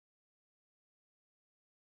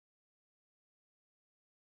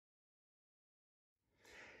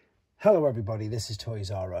Hello everybody, this is Toys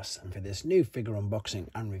R Us, and for this new figure unboxing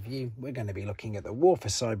and review, we're going to be looking at the War for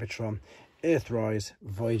Cybertron Earthrise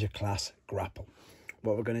Voyager class Grapple.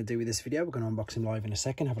 What we're going to do with this video, we're going to unbox him live in a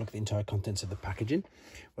second, have a look at the entire contents of the packaging.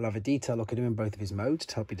 We'll have a detailed look at him in both of his modes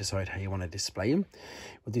to help you decide how you want to display him.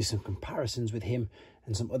 We'll do some comparisons with him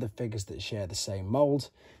and some other figures that share the same mould.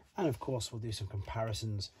 And of course, we'll do some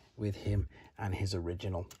comparisons with him and his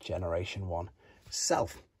original Generation 1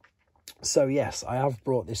 self. So yes, I have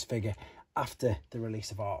brought this figure after the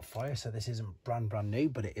release of Artfire, so this isn't brand new,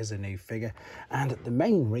 but it is a new figure. And the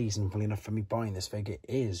main reason, funnily enough, for me buying this figure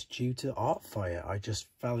is due to Artfire. I just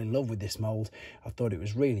fell in love with this mould. I thought it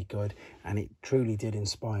was really good, and it truly did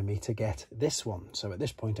inspire me to get this one. So at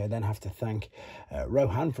this point, I then have to thank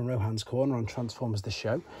Rohan from Rohan's Corner on Transformers The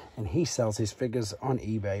Show, and he sells his figures on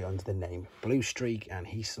eBay under the name Blue Streak, and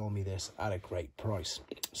he sold me this at a great price.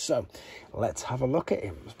 So let's have a look at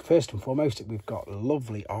him. First and foremost, we've got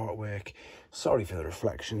lovely artwork. Sorry for the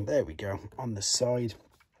reflection. There we go, on the side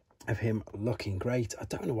of him, looking great. I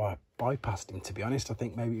don't know why I bypassed him, to be honest. I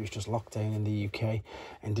think maybe it was just locked down in the UK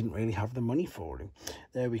and didn't really have the money for him.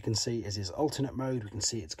 There we can see is his alternate mode. We can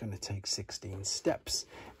see it's going to take 16 steps,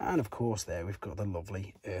 and of course there we've got the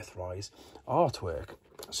lovely Earthrise artwork.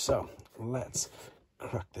 So let's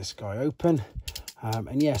crack this guy open.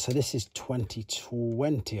 And yeah, so this is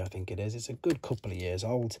 2020, I think it is. It's a good couple of years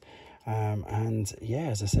old. And yeah,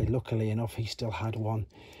 as I say, luckily enough, he still had one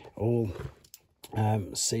all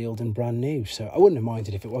sealed and brand new. So I wouldn't have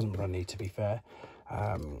minded if it wasn't brand new, to be fair,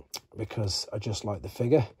 because I just like the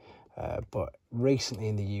figure. But recently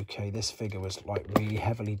in the UK, this figure was like really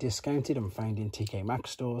heavily discounted and found in TK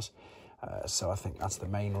Maxx stores. So I think that's the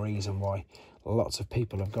main reason why lots of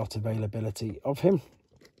people have got availability of him.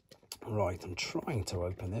 Right, I'm trying to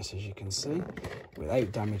open this, as you can see,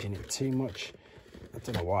 without damaging it too much. I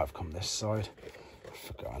don't know why I've come this side. I've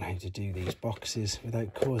forgotten how to do these boxes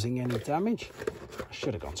without causing any damage. I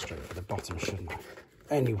should have gone straight for the bottom, shouldn't I?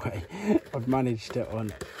 Anyway, I've managed to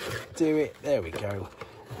undo it. There we go.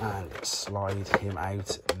 And slide him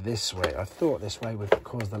out this way. I thought this way would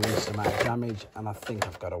cause the least amount of damage, and I think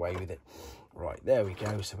I've got away with it. Right, there we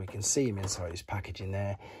go. So we can see him inside his packaging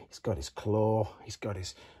there. He's got his claw. He's got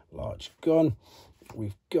his large gun.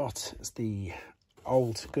 We've got the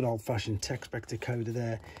good old-fashioned tech spec decoder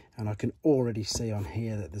there, and I can already see on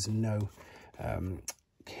here that there's no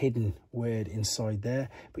hidden word inside there,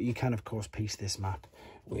 but you can of course piece this map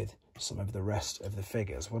with some of the rest of the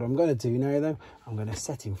figures. What I'm going to do now, though, I'm going to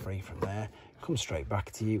set him free from there, come straight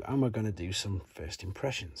back to you, and we're going to do some first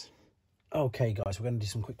impressions. Okay guys, we're going to do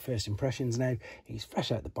some quick first impressions now. He's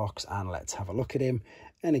fresh out the box, and let's have a look at him.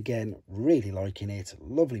 And again, really liking it.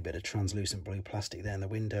 Lovely bit of translucent blue plastic there in the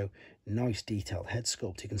window. Nice detailed head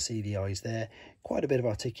sculpt. You can see the eyes there. Quite a bit of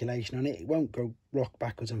articulation on it. It won't go rock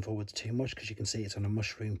backwards and forwards too much, because you can see it's on a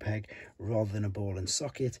mushroom peg rather than a ball and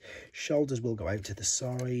socket. Shoulders will go out to the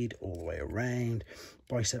side, all the way around.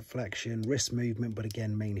 Bicep flexion, wrist movement, but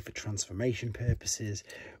again, mainly for transformation purposes.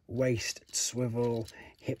 Waist swivel,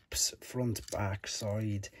 hips front, back,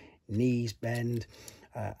 side, knees bend.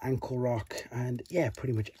 Ankle rock, and yeah,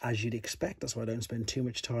 pretty much as you'd expect. That's why I don't spend too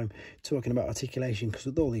much time talking about articulation, because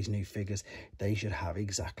with all these new figures, they should have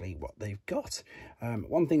exactly what they've got.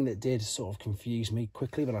 One thing that did sort of confuse me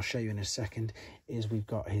quickly, but I'll show you in a second, is we've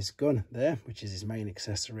got his gun there, which is his main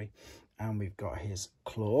accessory, and we've got his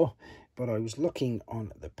claw. But I was looking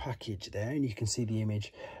on the package there, and you can see the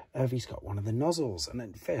image of he's got one of the nozzles, and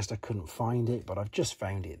at first I couldn't find it, but I've just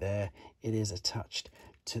found it there. It is attached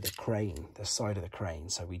to the crane, the side of the crane,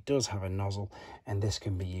 so he does have a nozzle, and this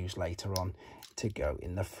can be used later on to go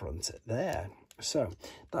in the front there. So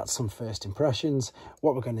that's some first impressions.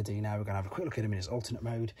 What we're going to do now, we're going to have a quick look at him in his alternate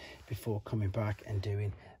mode before coming back and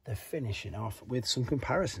doing the finishing off with some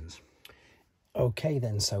comparisons. Okay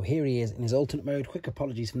then, so here he is in his alternate mode. Quick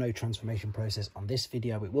apologies for no transformation process on this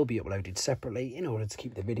video. It will be uploaded separately in order to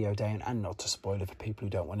keep the video down and not to spoil it for people who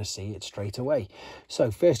don't want to see it straight away. So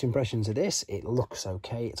first impressions of this, it looks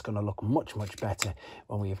okay. It's going to look much better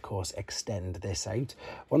when we of course extend this out.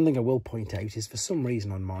 One thing I will point out is, for some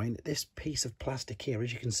reason on mine, this piece of plastic here,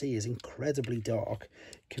 as you can see, is incredibly dark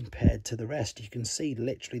compared to the rest. You can see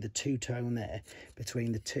literally the two-tone there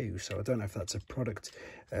between the two, so I don't know if that's a product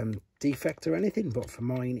defect or anything, but for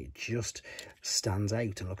mine it just stands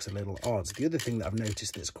out and looks a little odd. The other thing that I've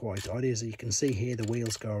noticed that's quite odd is you can see here the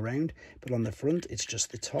wheels go around, but on the front it's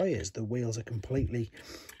just the tyres. The wheels are completely,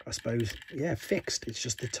 I suppose, yeah, fixed. It's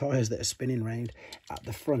just the tyres that are spinning round at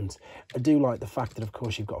the front. I do like the fact that, of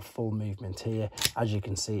course, you've got full movement here. As you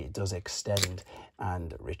can see, it does extend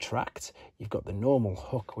and retract. You've got the normal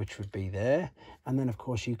hook, which would be there, and then of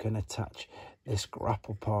course you can attach this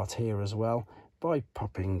grapple part here as well by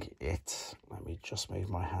popping it, let me just move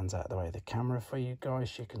my hands out of the way of the camera for you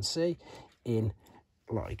guys, you can see, in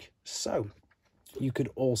like so. You could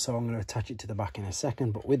also, I'm going to attach it to the back in a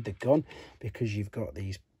second, but with the gun, because you've got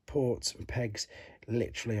these ports and pegs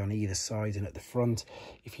literally on either side and at the front,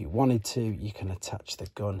 if you wanted to, you can attach the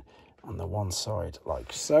gun on the one side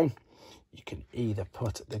like so. You can either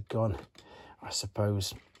put the gun, I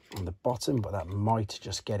suppose, on the bottom, but that might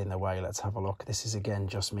just get in the way. Let's have a look. This is again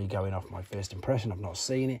just me going off my first impression. I've not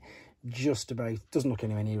seen it. Just about, doesn't look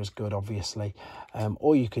anywhere near as good, obviously.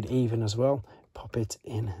 Or you could even as well pop it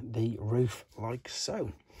in the roof like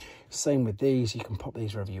so. Same with these, you can pop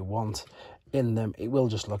these wherever you want in them. It will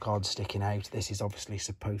just look odd sticking out. This is obviously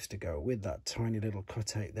supposed to go with that tiny little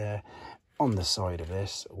cutout there on the side of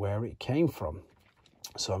this where it came from.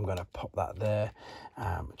 So I'm going to pop that there.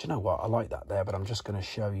 Do you know what, I like that there, but I'm just going to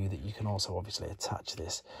show you that you can also obviously attach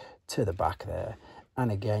this to the back there,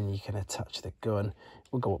 and again you can attach the gun.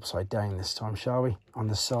 We'll go upside down this time, shall we, on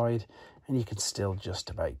the side, and you can still just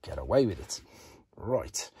about get away with it.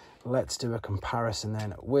 Right, let's do a comparison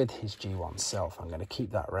then with his G1 self. I'm going to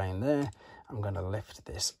keep that round there. I'm going to lift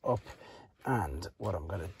this up, and what I'm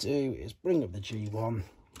going to do is bring up the G1,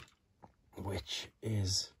 which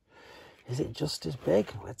is it just as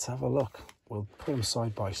big? Let's have a look. We'll put them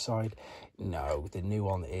side by side. No, the new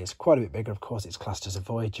one is quite a bit bigger. Of course, it's classed as a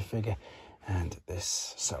Voyager figure, and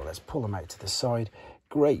this, so let's pull them out to the side.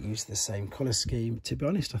 Great use of the same colour scheme. To be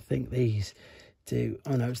honest, I think these do,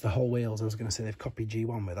 oh no, it's the whole wheels. I was going to say they've copied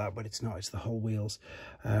G1 with that, but it's not, it's the whole wheels.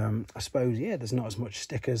 I suppose, yeah, there's not as much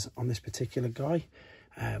stickers on this particular guy.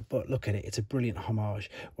 But look at it, it's a brilliant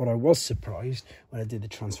homage. What I was surprised when I did the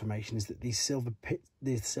transformation is that these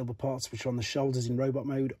silver parts which are on the shoulders in robot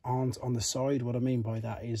mode aren't on the side. What I mean by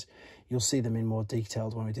that is you'll see them in more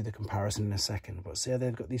detailed when we do the comparison in a second. But see how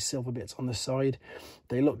they've got these silver bits on the side?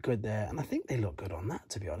 They look good there, and I think they look good on that,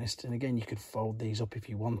 to be honest. And again, you could fold these up if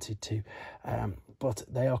you wanted to, but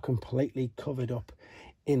they are completely covered up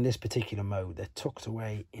in this particular mode. They're tucked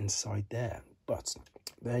away inside there. But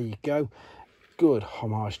there you go. Good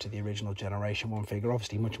homage to the original Generation 1 figure.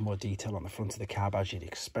 Obviously much more detail on the front of the cab, as you'd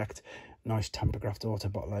expect. Nice tamper-graphed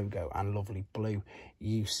Autobot logo and lovely blue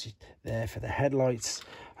use there for the headlights.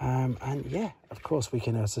 And yeah, of course we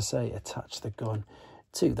can, as I say, attach the gun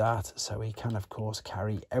to that, so he can of course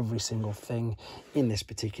carry every single thing in this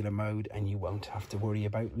particular mode, and you won't have to worry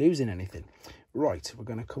about losing anything. Right, we're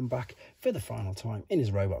going to come back for the final time in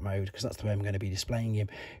his robot mode, because that's the way I'm going to be displaying him,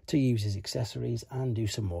 to use his accessories and do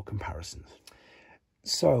some more comparisons.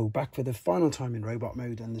 So back for the final time in robot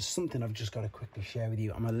mode, and there's something I've just got to quickly share with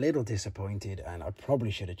you. I'm a little disappointed, and I probably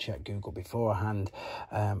should have checked Google beforehand,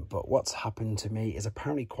 but what's happened to me is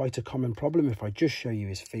apparently quite a common problem. If I just show you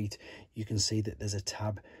his feet, you can see that there's a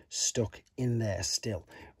tab stuck in there still.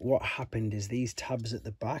 What happened is these tabs at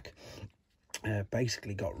the back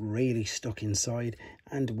basically got really stuck inside,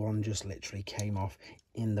 and one just literally came off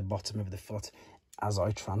in the bottom of the foot as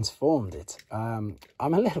I transformed it. I'm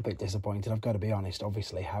a little bit disappointed, I've got to be honest,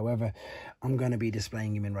 obviously. However, I'm going to be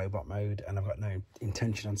displaying him in robot mode, and I've got no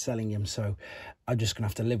intention on selling him, so I'm just going to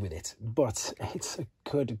have to live with it. But it's a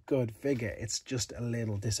good figure. It's just a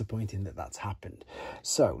little disappointing that that's happened.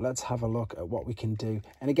 So let's have a look at what we can do.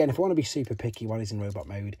 And again, if I want to be super picky while he's in robot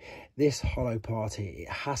mode, this hollow part here, it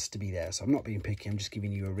has to be there. So I'm not being picky, I'm just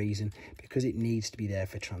giving you a reason, because it needs to be there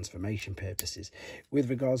for transformation purposes.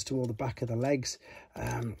 With regards to all the back of the legs,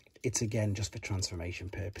 it's again just for transformation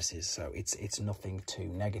purposes, so it's nothing too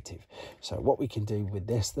negative. So what we can do with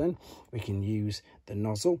this then, we can use the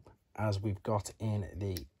nozzle as we've got in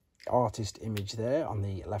the artist image there on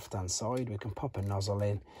the left hand side. We can pop a nozzle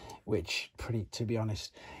in, which to be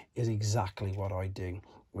honest is exactly what I do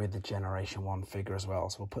with the Generation 1 figure as well.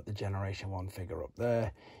 So we'll put the Generation 1 figure up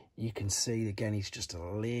there. You can see again he's just a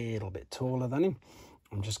little bit taller than him.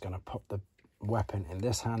 I'm just going to pop the weapon in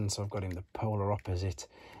this hand, so I've got him the polar opposite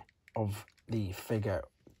of the figure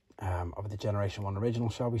of the Generation 1 original,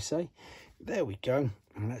 shall we say. There we go.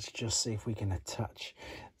 And let's just see if we can attach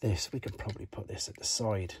this. We can probably put this at the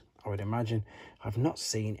side. I would imagine. I've not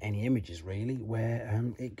seen any images really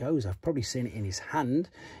where it goes. I've probably seen it in his hand,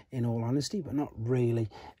 in all honesty, but not really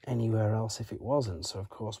anywhere else if it wasn't. So of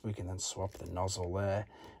course we can then swap the nozzle there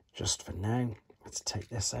just for now. Let's take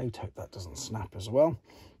this out, hope that doesn't snap as well.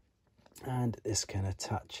 And this can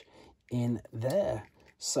attach in there.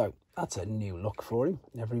 So that's a new look for him.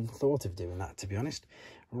 Never even thought of doing that, to be honest.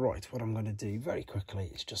 Right, what I'm going to do very quickly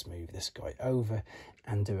is just move this guy over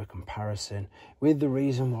and do a comparison with the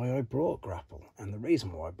reason why I brought Grapple. And the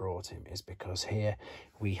reason why I brought him is because here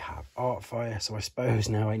we have Artfire. So I suppose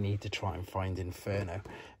now I need to try and find Inferno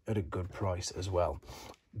at a good price as well.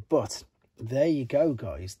 But there you go,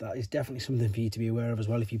 guys. That is definitely something for you to be aware of as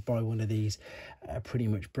well. If you buy one of these pretty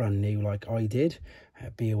much brand new like I did,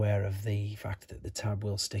 be aware of the fact that the tab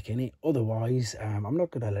will stick in it. Otherwise, I'm not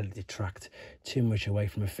going to let it detract too much away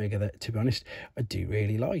from a figure that, to be honest, I do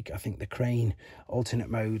really like. I think the crane alternate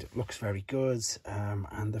mode looks very good,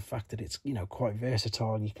 and the fact that it's, you know, quite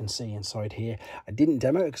versatile. You can see inside here, I didn't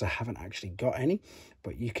demo it because I haven't actually got any,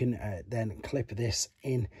 but you can then clip this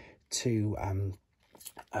in to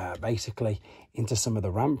basically into some of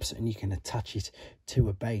the ramps, and you can attach it to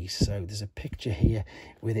a base. So there's a picture here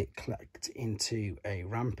with it clicked into a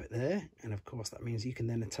ramp there, and of course that means you can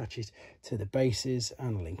then attach it to the bases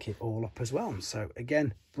and link it all up as well. So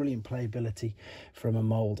again, brilliant playability from a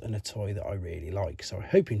mould and a toy that I really like. So I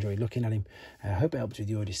hope you enjoyed looking at him. I hope it helped with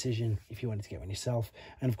your decision if you wanted to get one yourself,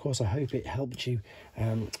 and of course I hope it helped you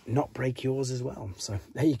not break yours as well. So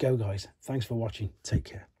there you go, guys. Thanks for watching. Take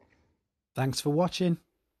care. Thanks for watching.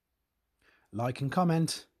 Like and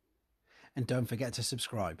comment, and don't forget to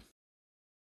subscribe.